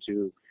mission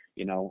to,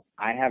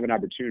 I have an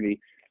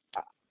opportunity.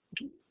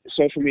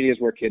 Social media is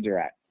where kids are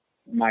at.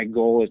 My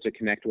goal is to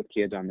connect with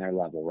kids on their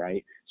level,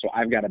 right? So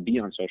I've got to be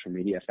on social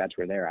media if that's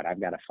where they're at.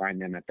 I've got to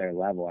find them at their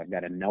level. I've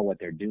got to know what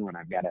they're doing.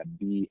 I've got to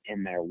be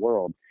in their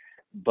world.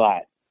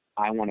 But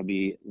I want to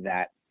be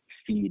that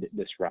feed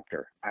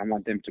disruptor. I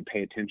want them to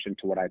pay attention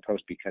to what I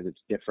post because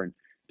it's different,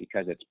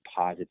 because it's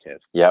positive.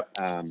 Yep.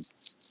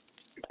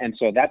 And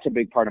so that's a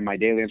big part of my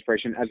daily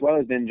inspiration, as well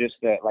as then just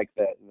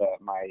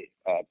my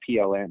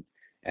PLN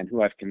and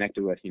who I've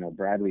connected with,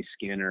 Bradley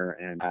Skinner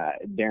and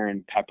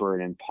Darren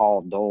Peppard and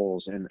Paul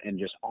Doles and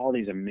just all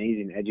these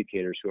amazing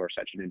educators who are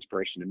such an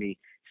inspiration to me,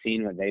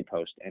 seeing what they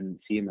post and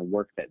seeing the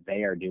work that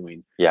they are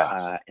doing.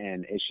 Yeah.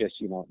 And it's just,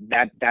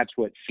 that's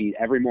what feed.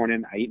 Every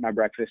morning I eat my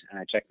breakfast and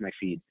I check my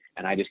feed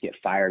and I just get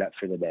fired up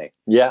for the day.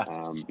 Yeah.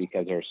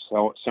 Because there's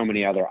so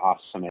many other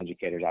awesome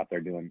educators out there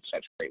doing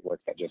such great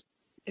work that just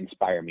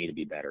inspire me to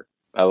be better.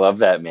 I love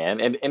that, man.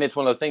 And it's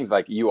one of those things,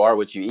 like, you are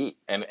what you eat.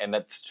 And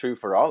that's true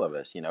for all of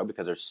us,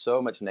 because there's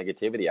so much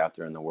negativity out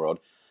there in the world,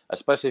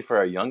 especially for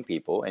our young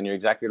people. And you're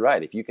exactly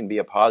right. If you can be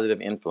a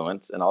positive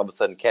influence and all of a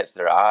sudden catch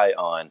their eye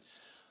on,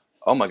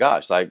 oh my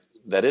gosh, like,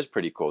 That is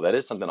pretty cool. That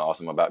is something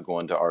awesome about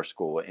going to our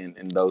school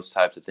and those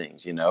types of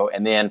things, you know,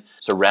 and then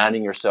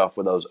surrounding yourself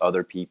with those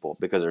other people,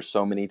 because there's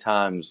so many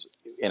times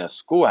in a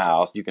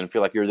schoolhouse, you can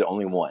feel like you're the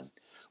only one,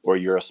 or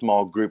you're a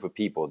small group of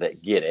people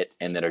that get it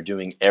and that are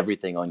doing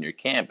everything on your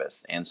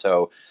campus. And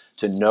so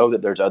to know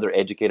that there's other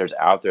educators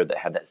out there that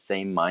have that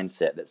same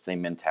mindset, that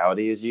same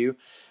mentality as you,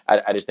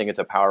 I just think it's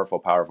a powerful,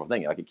 powerful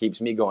thing. Like, it keeps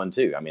me going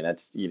too. I mean,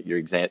 that's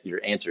your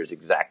answer is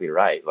exactly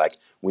right. Like,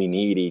 we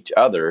need each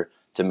other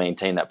to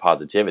maintain that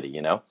positivity,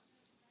 you know?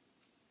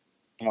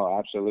 Oh,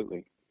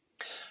 absolutely.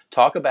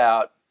 Talk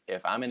about,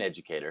 if I'm an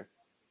educator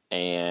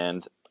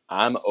and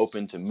I'm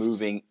open to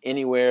moving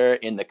anywhere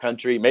in the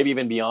country, maybe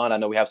even beyond. I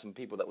know we have some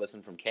people that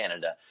listen from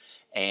Canada,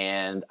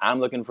 and I'm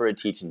looking for a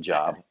teaching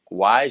job.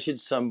 Why should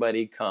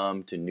somebody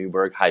come to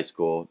Newberg High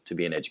School to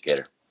be an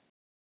educator?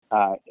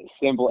 Uh,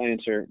 Simple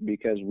answer,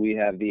 because we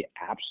have the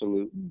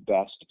absolute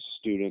best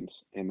students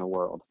in the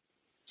world.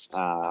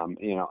 I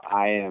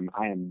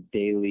am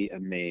daily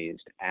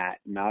amazed at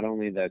not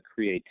only the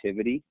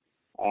creativity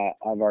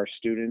of our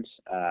students,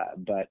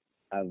 but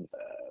of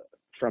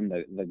from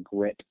the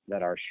grit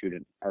that our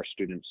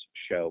students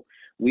show.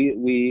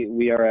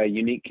 We are a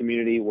unique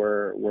community.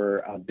 We're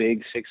a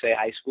big 6A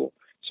high school,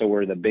 so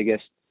we're the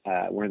biggest.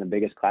 We're in the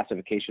biggest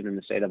classification in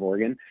the state of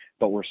Oregon,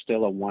 but we're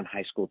still a one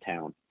high school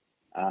town.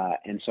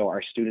 And so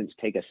our students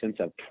take a sense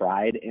of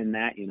pride in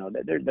that.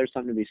 There's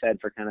something to be said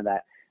for kind of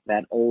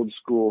that old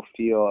school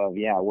feel of,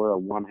 yeah, we're a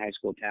one high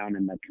school town,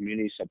 and the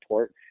community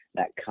support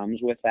that comes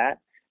with that.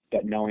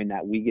 But knowing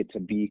that we get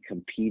to be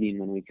competing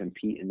when we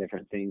compete in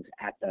different things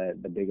at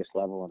the biggest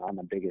level and on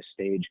the biggest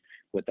stage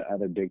with the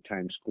other big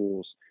time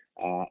schools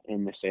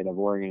in the state of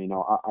Oregon,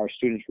 our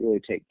students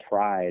really take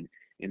pride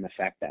in the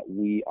fact that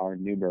we are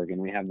Newberg, and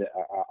we have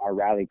our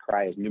rally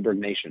cry is Newberg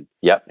Nation.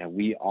 Yep. And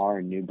we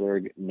are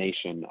Newberg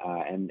Nation,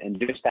 and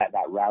just that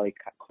rally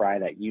cry,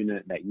 that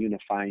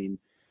unifying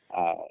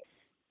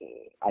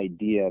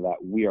idea that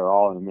we are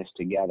all in this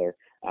together.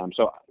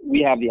 So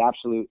we have the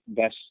absolute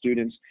best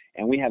students,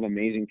 and we have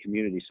amazing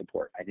community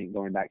support. I think,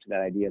 going back to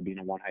that idea of being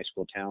a one high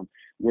school town,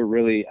 we're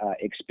really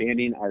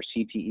expanding our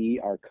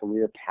CTE, our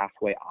career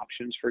pathway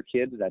options for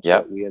kids. That's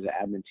Yep. what we as an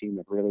admin team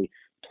have really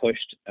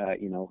pushed,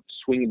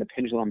 swinging the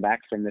pendulum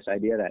back from this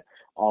idea that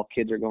all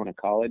kids are going to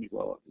college.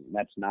 Well,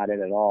 that's not it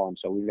at all. And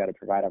so we've got to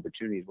provide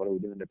opportunities. What are we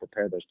doing to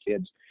prepare those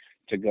kids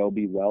to go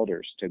be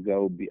welders, to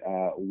go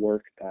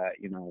work,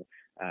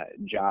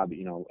 job,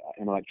 an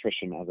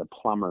electrician, as a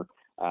plumber,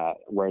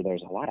 where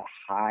there's a lot of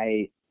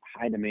high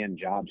demand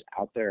jobs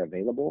out there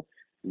available.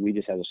 We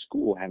just, as a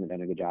school, haven't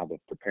done a good job of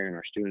preparing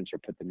our students or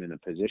put them in a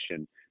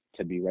position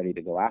to be ready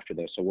to go after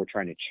those. So we're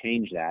trying to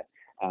change that.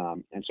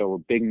 And so a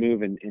big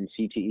move in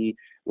CTE,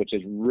 which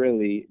has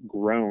really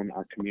grown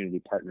our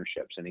community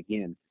partnerships. And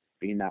again,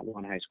 being that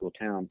one high school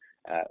town,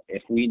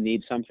 if we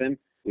need something,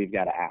 we've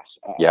got to ask.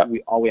 Yep.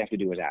 All we have to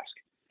do is ask,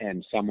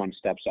 and someone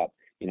steps up.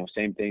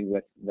 Same thing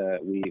with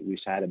we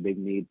had a big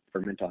need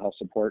for mental health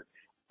support.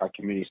 Our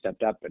community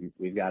stepped up, and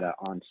we've got a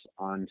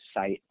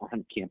on-site,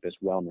 on-campus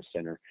wellness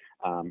center.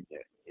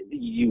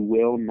 You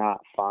will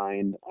not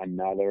find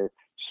another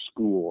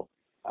school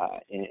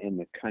in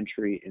the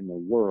country, in the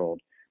world,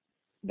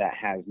 that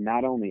has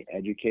not only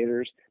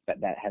educators,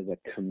 but that has a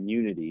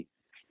community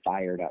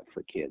fired up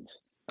for kids.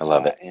 I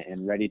love it.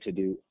 And ready to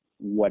do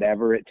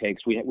whatever it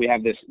takes. We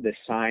have this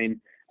sign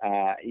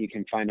you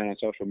can find on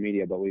social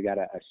media, but we've got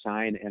a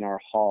sign in our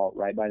hall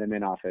right by the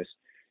main office.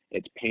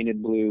 It's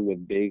painted blue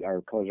with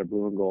our colors are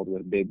blue and gold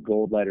with big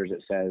gold letters.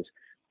 It says,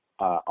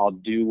 I'll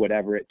do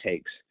whatever it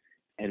takes.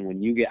 And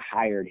when you get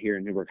hired here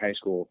in Newberg High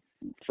School,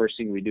 first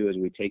thing we do is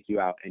we take you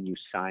out and you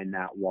sign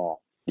that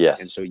wall.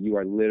 Yes. And so you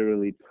are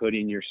literally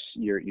putting your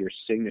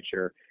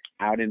signature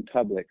out in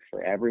public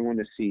for everyone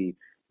to see,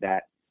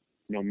 that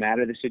no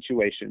matter the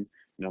situation,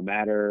 no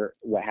matter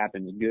what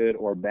happens, good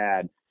or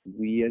bad,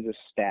 we as a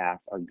staff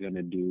are going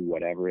to do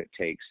whatever it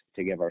takes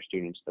to give our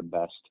students the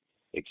best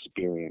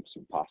experience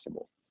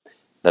possible.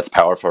 That's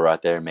powerful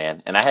right there,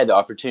 man. And I had the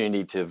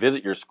opportunity to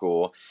visit your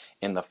school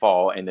in the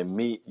fall and to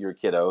meet your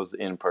kiddos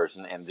in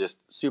person, and just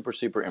super,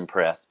 super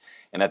impressed.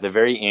 And at the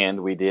very end,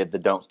 we did the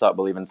Don't Stop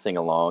Believing sing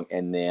along.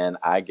 And then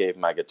I gave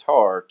my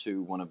guitar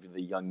to one of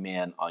the young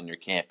men on your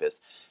campus.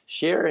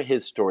 Share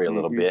his story a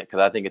little bit, because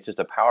I think it's just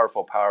a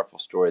powerful, powerful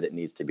story that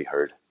needs to be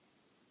heard.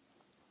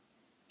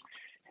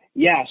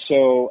 Yeah,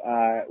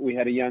 so we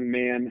had a young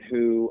man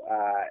who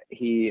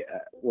he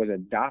was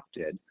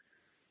adopted.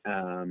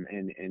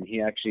 And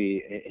he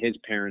actually, his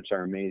parents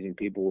are amazing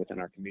people within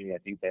our community. I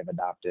think they've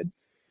adopted,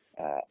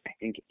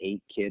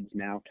 8 kids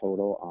now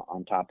total,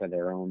 on top of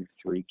their own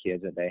 3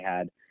 kids that they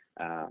had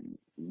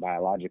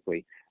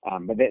biologically.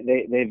 But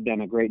they've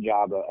done a great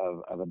job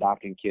of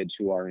adopting kids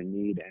who are in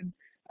need. And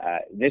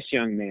this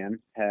young man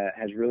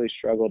has really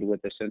struggled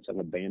with the sense of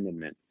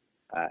abandonment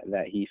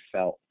that he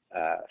felt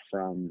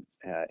from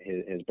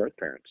his birth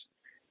parents.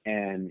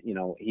 And,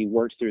 he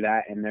works through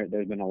that, and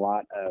there's been a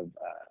lot of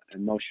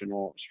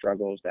emotional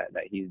struggles that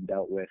he's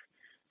dealt with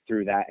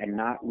through that, and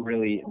not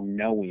really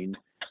knowing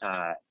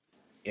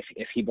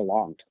if he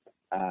belonged.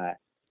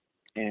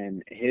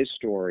 And his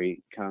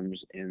story comes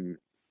in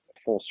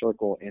full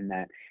circle in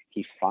that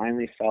he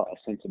finally felt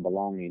a sense of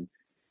belonging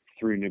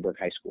through Newberg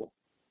High School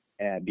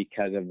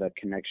because of the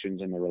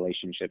connections and the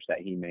relationships that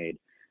he made.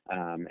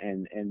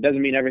 And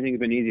doesn't mean everything's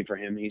been easy for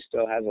him. He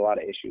still has a lot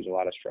of issues, a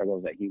lot of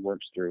struggles that he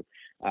works through.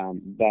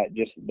 But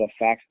just the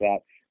fact that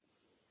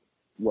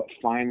what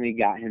finally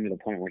got him to the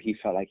point where he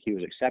felt like he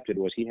was accepted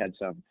was he had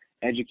some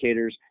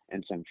educators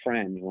and some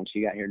friends once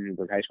he got here to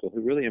Newberg High School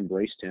who really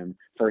embraced him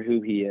for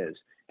who he is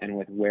and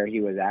with where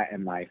he was at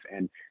in life.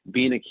 And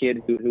being a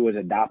kid who was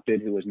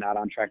adopted, who was not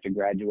on track to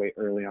graduate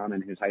early on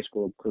in his high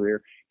school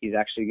career, he's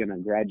actually going to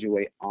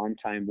graduate on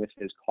time with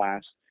his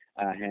class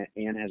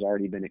and has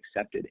already been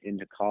accepted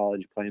into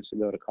college, plans to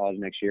go to college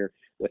next year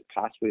with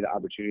possibly the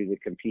opportunity to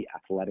compete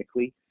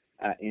athletically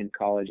in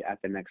college at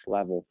the next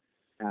level.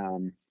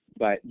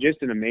 But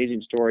just an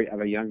amazing story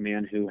of a young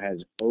man who has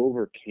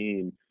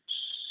overcame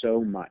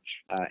so much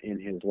in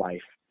his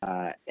life,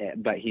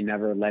 but he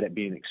never let it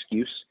be an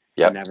excuse.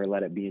 Yep. He never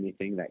let it be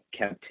anything that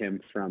kept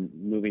him from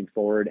moving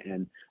forward.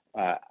 And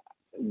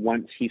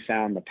once he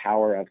found the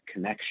power of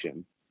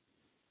connection,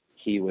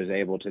 he was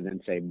able to then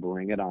say,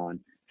 bring it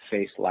on,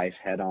 face life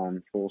head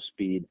on, full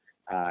speed.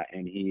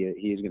 And he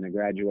is going to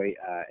graduate,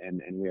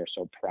 and we are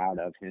so proud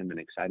of him and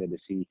excited to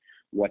see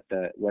what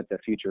the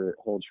future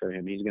holds for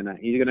him. He's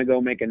gonna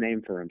go make a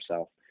name for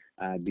himself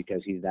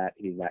because he's that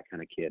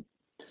kind of kid.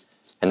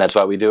 And that's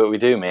why we do what we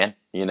do, man.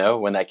 You know,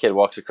 when that kid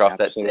walks across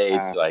Absolutely.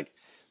 that stage, like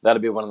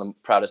that'll be one of the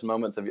proudest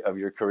moments of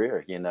your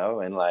career, you know.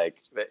 And like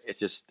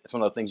it's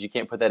one of those things you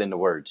can't put that into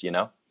words, you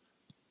know.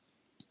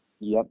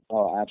 Yep.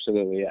 Oh,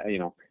 absolutely. You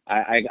know,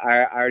 I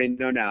already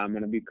know now. I'm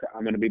gonna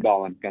be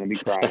bawling. Gonna be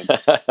crying.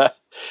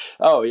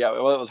 Oh yeah.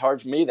 Well, it was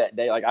hard for me that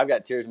day. Like I've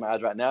got tears in my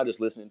eyes right now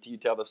just listening to you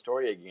tell the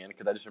story again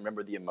because I just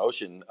remember the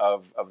emotion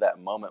of that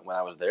moment when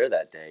I was there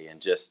that day, and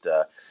just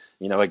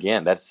you know,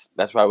 again, that's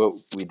why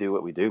we do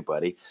what we do,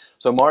 buddy.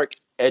 So, Mark,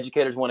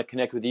 educators want to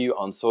connect with you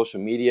on social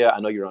media.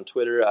 I know you're on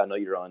Twitter. I know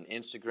you're on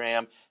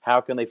Instagram.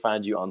 How can they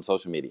find you on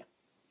social media?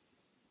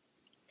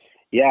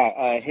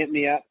 Yeah. Hit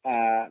me up.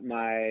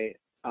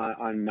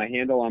 On my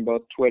handle on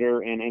both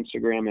Twitter and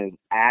Instagram is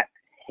at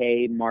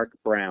Hey Mark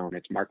Brown.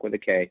 It's Mark with a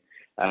K,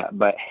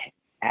 but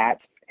at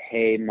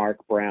Hey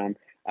Mark Brown.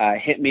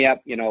 Hit me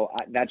up. You know,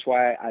 that's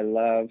why I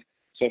love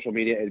social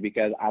media, is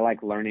because I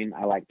like learning.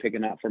 I like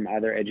picking up from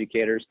other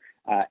educators.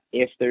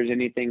 If there's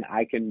anything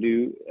I can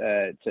do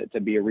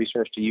to be a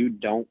resource to you,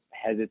 don't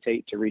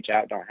hesitate to reach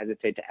out. Don't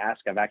hesitate to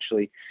ask. I've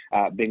actually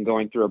been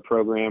going through a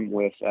program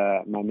with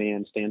my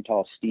man Stand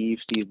Tall Steve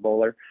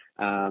Bowler,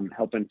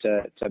 helping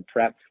to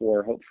prep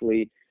for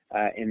hopefully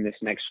in this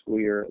next school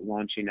year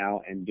launching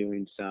out and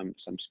doing some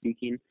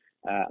speaking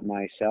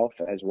myself,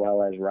 as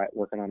well as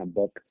working on a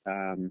book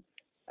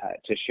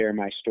to share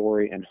my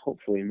story, and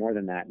hopefully more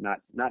than that,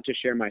 not to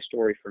share my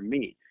story for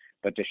me,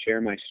 but to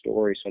share my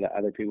story so that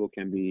other people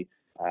can be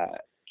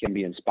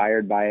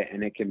inspired by it,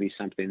 and it can be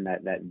something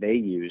that they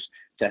use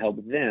to help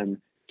them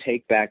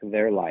take back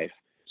their life.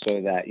 So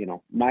that, you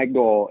know, my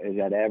goal is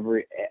that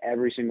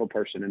every single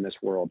person in this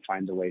world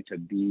finds a way to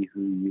be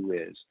who you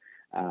is,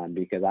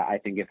 because I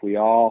think if we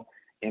all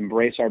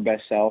embrace our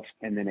best self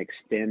and then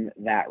extend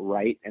that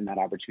right and that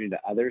opportunity to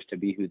others to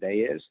be who they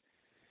is,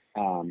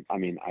 I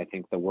mean, I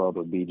think the world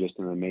would be just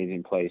an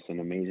amazing place and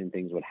amazing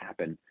things would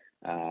happen.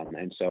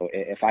 And so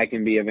if I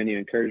can be of any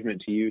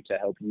encouragement to you to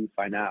help you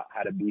find out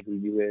how to be who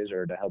you is,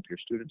 or to help your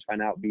students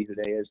find out be who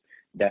they is,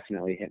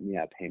 definitely hit me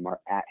up,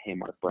 at Hey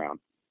Mark Brown.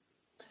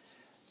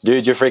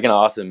 Dude, you're freaking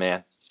awesome,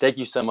 man. Thank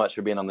you so much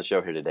for being on the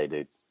show here today,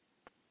 dude.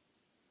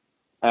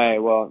 All right,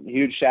 well,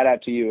 huge shout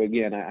out to you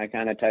again. I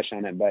kind of touched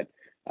on it, but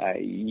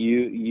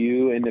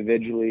you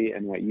individually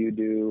and what you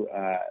do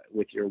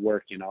with your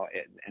work, you know,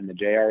 and the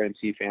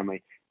JRNC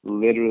family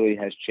literally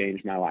has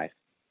changed my life.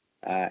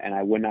 And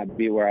I would not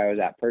be where I was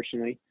at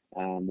personally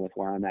with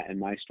where I'm at in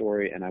my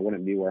story, and I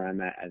wouldn't be where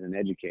I'm at as an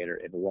educator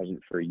if it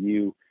wasn't for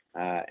you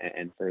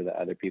and for the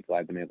other people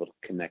I've been able to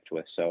connect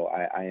with. So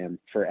I am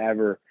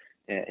forever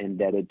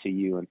indebted to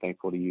you and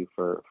thankful to you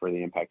for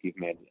the impact you've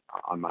made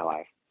on my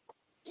life.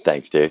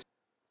 Thanks, dude.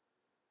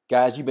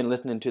 Guys, you've been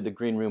listening to the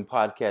Green Room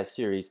podcast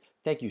series.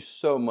 Thank you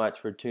so much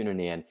for tuning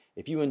in.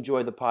 If you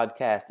enjoy the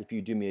podcast, if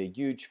you do me a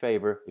huge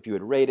favor, if you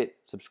would rate it,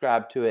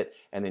 subscribe to it,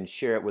 and then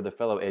share it with a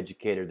fellow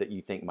educator that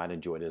you think might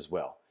enjoy it as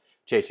well.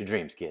 Chase your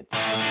dreams, kids.